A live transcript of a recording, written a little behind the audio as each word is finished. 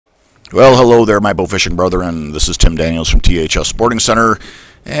Well, hello there, my bow fishing brethren. This is Tim Daniels from THS Sporting Center,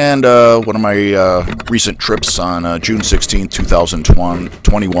 and one of my recent trips on June 16,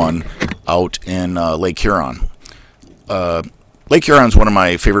 2021, out in Lake Huron. Lake Huron is one of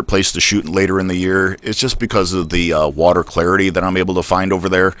my favorite places to shoot later in the year. It's just because of the water clarity that I'm able to find over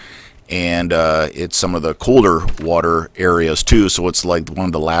there, and it's some of the colder water areas too, so it's like one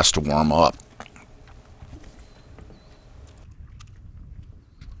of the last to warm up.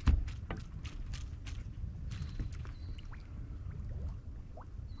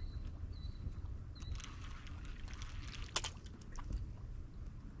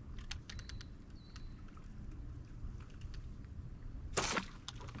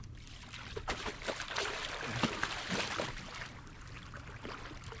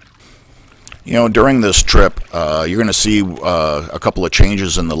 You know, during this trip, you're going to see a couple of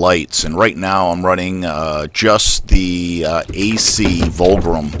changes in the lights, and right now I'm running just the AC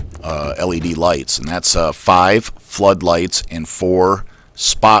Volgrum LED lights, and that's 5 floodlights and 4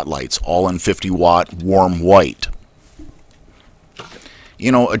 spotlights, all in 50-watt warm white.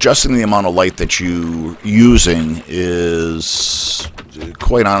 You know, adjusting the amount of light that you're using is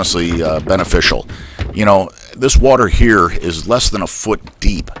quite honestly beneficial. You know, this water here is less than a foot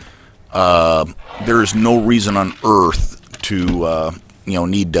deep. There is no reason on earth to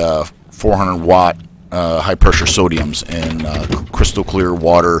need 400-watt high pressure sodiums in crystal clear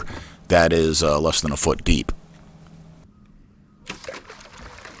water that is less than a foot deep.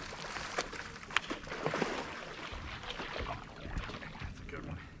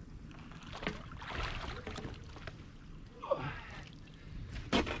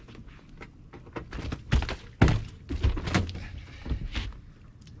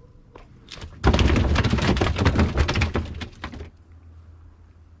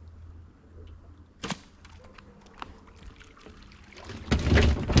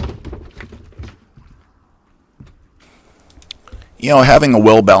 You know, having a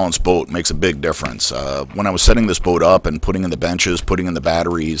well-balanced boat makes a big difference. When I was setting this boat up and putting in the benches, putting in the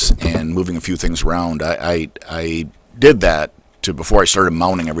batteries, and moving a few things around, I did that before I started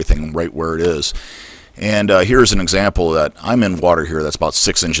mounting everything right where it is. And here's an example that I'm in water here that's about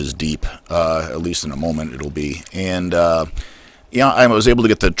 6 inches deep, at least in a moment it'll be. And yeah, I was able to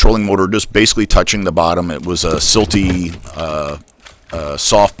get the trolling motor just basically touching the bottom. It was a silty,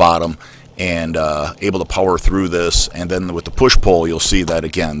 soft bottom, and able to power through this. And then with the push pull, you'll see that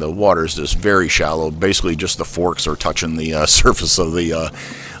again the water is just very shallow. Basically just the forks are touching the surface of the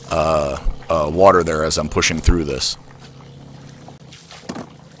water there as I'm pushing through this.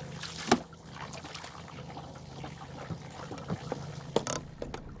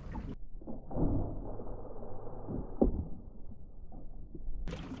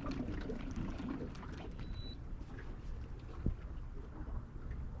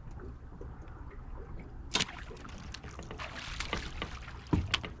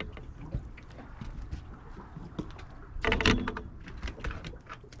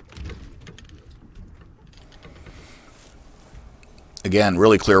 Again,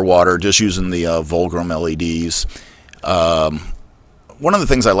 really clear water, just using the Volgrum LEDs. One of the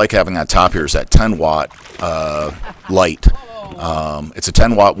things I like having on top here is that 10-watt light. It's a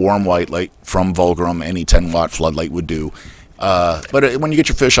 10-watt warm white light from Volgrum. Any 10-watt floodlight would do. But when you get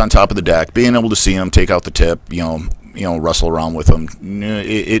your fish on top of the deck, being able to see them, take out the tip, you know, wrestle around with them,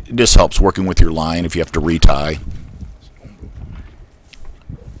 it just helps working with your line if you have to retie.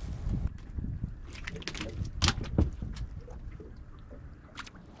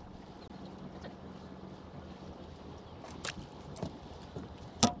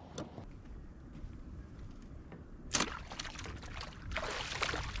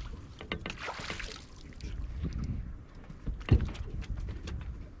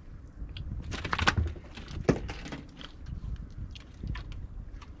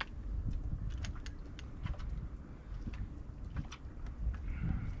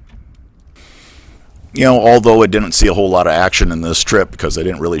 You know, although I didn't see a whole lot of action in this trip because I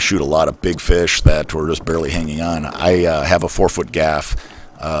didn't really shoot a lot of big fish that were just barely hanging on, I have a 4-foot gaff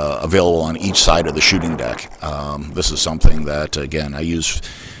available on each side of the shooting deck. This is something that, again, I use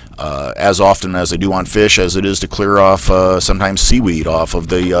as often as I do on fish as it is to clear off sometimes seaweed off of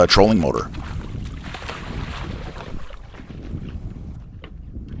the trolling motor.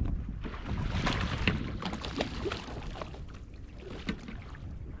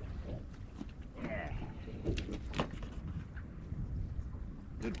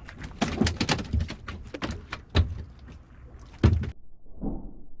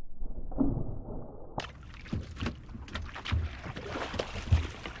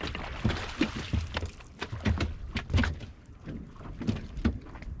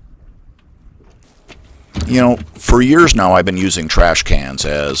 For years now I've been using trash cans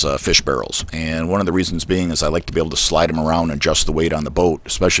as fish barrels, and one of the reasons being is I like to be able to slide them around and adjust the weight on the boat,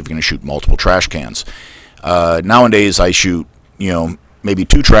 especially if you're going to shoot multiple trash cans. Nowadays I shoot, maybe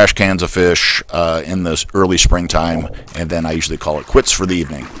 2 trash cans of fish in the early springtime, and then I usually call it quits for the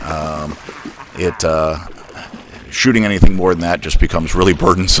evening. Shooting anything more than that just becomes really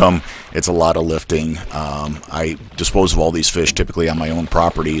burdensome. It's a lot of lifting. I dispose of all these fish typically on my own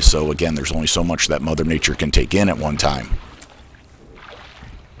property, so again, there's only so much that Mother Nature can take in at one time.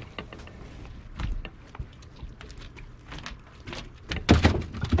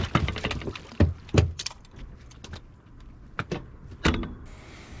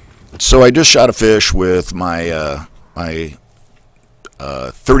 So I just shot a fish with my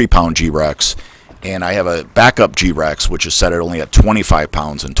 30-pound G-Rex, and I have a backup G-Rex which is set at only at 25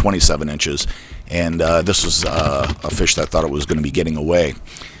 pounds and 27 inches, and this was a fish that thought it was going to be getting away.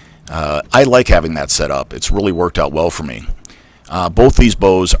 I like having that set up. It's really worked out well for me. Both these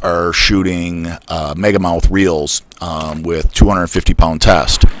bows are shooting megamouth reels with 250-pound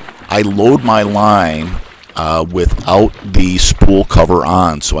test. I load my line without the spool cover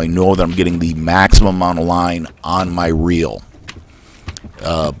on, so I know that I'm getting the maximum amount of line on my reel.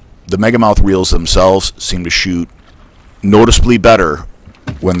 The megamouth reels themselves seem to shoot noticeably better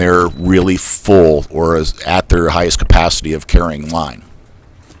when they're really full or at their highest capacity of carrying line.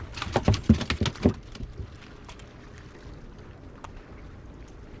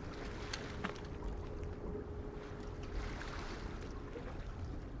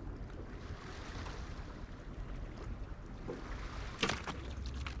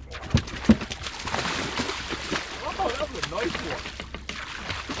 Oh, that was a nice one.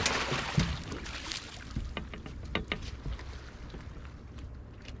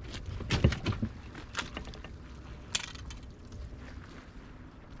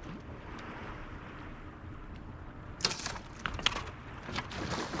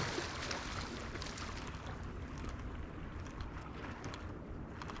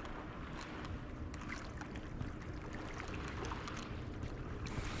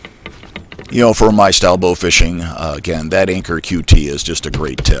 For my style bow fishing, again, that Anchor QT is just a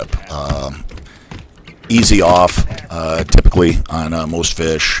great tip. Easy off, typically on most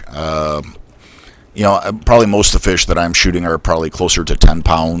fish. Probably most of the fish that I'm shooting are probably closer to 10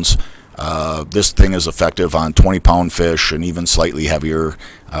 pounds. This thing is effective on 20-pound fish and even slightly heavier.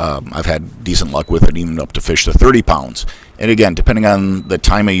 I've had decent luck with it, even up to fish to 30 pounds. And again, depending on the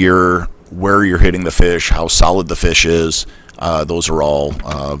time of year, where you're hitting the fish, how solid the fish is, those are all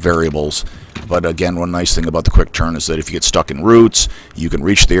variables. But again, one nice thing about the quick turn is that if you get stuck in roots, you can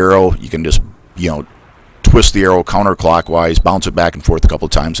reach the arrow, you can just, twist the arrow counterclockwise, bounce it back and forth a couple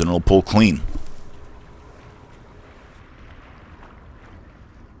of times, and it'll pull clean.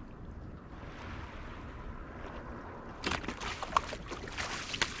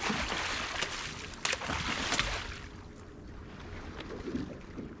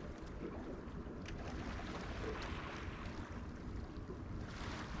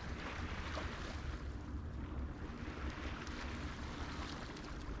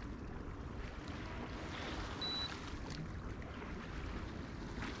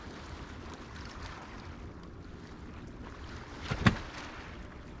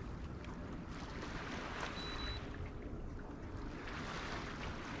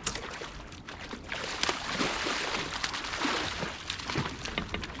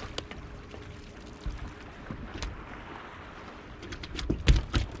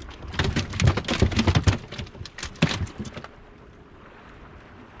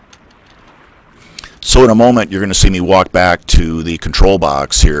 So in a moment, you're going to see me walk back to the control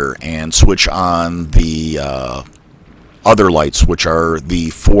box here and switch on the other lights, which are the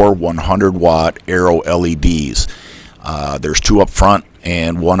 4 100-watt Arrow LEDs. There's 2 up front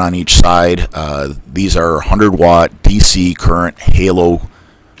and 1 on each side. These are 100-watt DC current Halo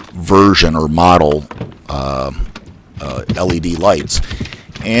version or model LED lights.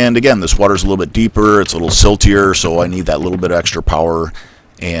 And again, this water's a little bit deeper, it's a little siltier, so I need that little bit extra power.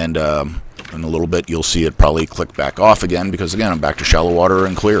 And in a little bit, you'll see it probably click back off again because, again, I'm back to shallow water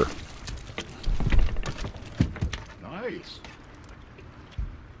and clear. Nice.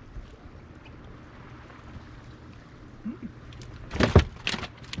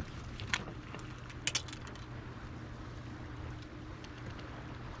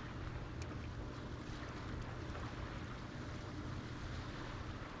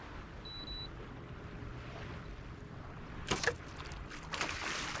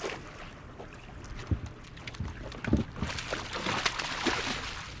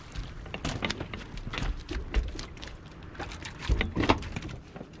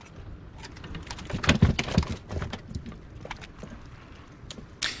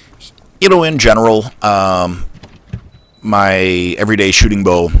 You know, in general, my everyday shooting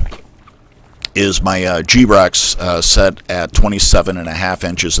bow is my G-Rex set at 27.5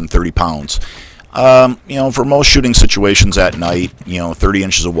 inches and 30 pounds. You know, for most shooting situations at night, you know, 30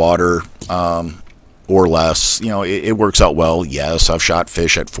 inches of water or less, you know, it works out well. Yes, I've shot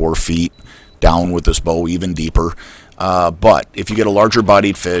fish at 4 feet down with this bow, even deeper. But if you get a larger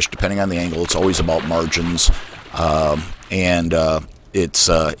bodied fish, depending on the angle, it's always about margins, and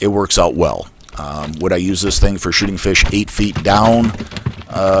it works out well. Would I use this thing for shooting fish 8 feet down?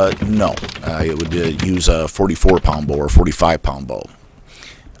 No. I would use a 44-pound bow or 45-pound bow.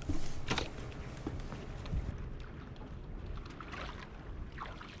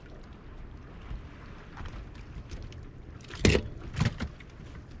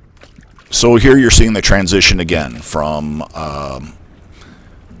 So here you're seeing the transition again from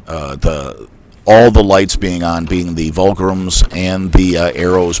all the lights being on, being the Volgrams and the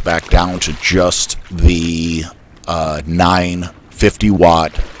arrows, back down to just the 9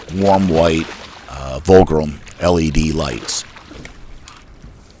 50-watt warm white Volgram LED lights.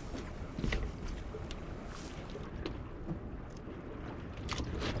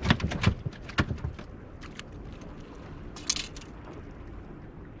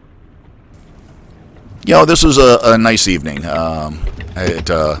 You know, this was a nice evening. A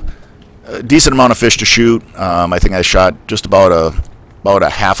decent amount of fish to shoot. I think I shot just about a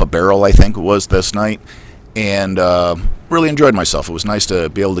half a barrel, I think it was, this night, and really enjoyed myself. It was nice to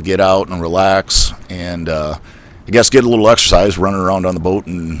be able to get out and relax, and I guess get a little exercise. Running around on the boat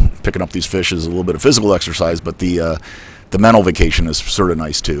and picking up these fish is a little bit of physical exercise, but the mental vacation is sort of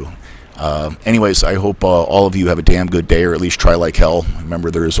nice too. Anyways, I hope all of you have a damn good day, or at least try like hell.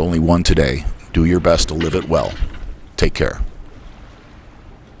 Remember, there is only one today. Do your best to live it well. Take care.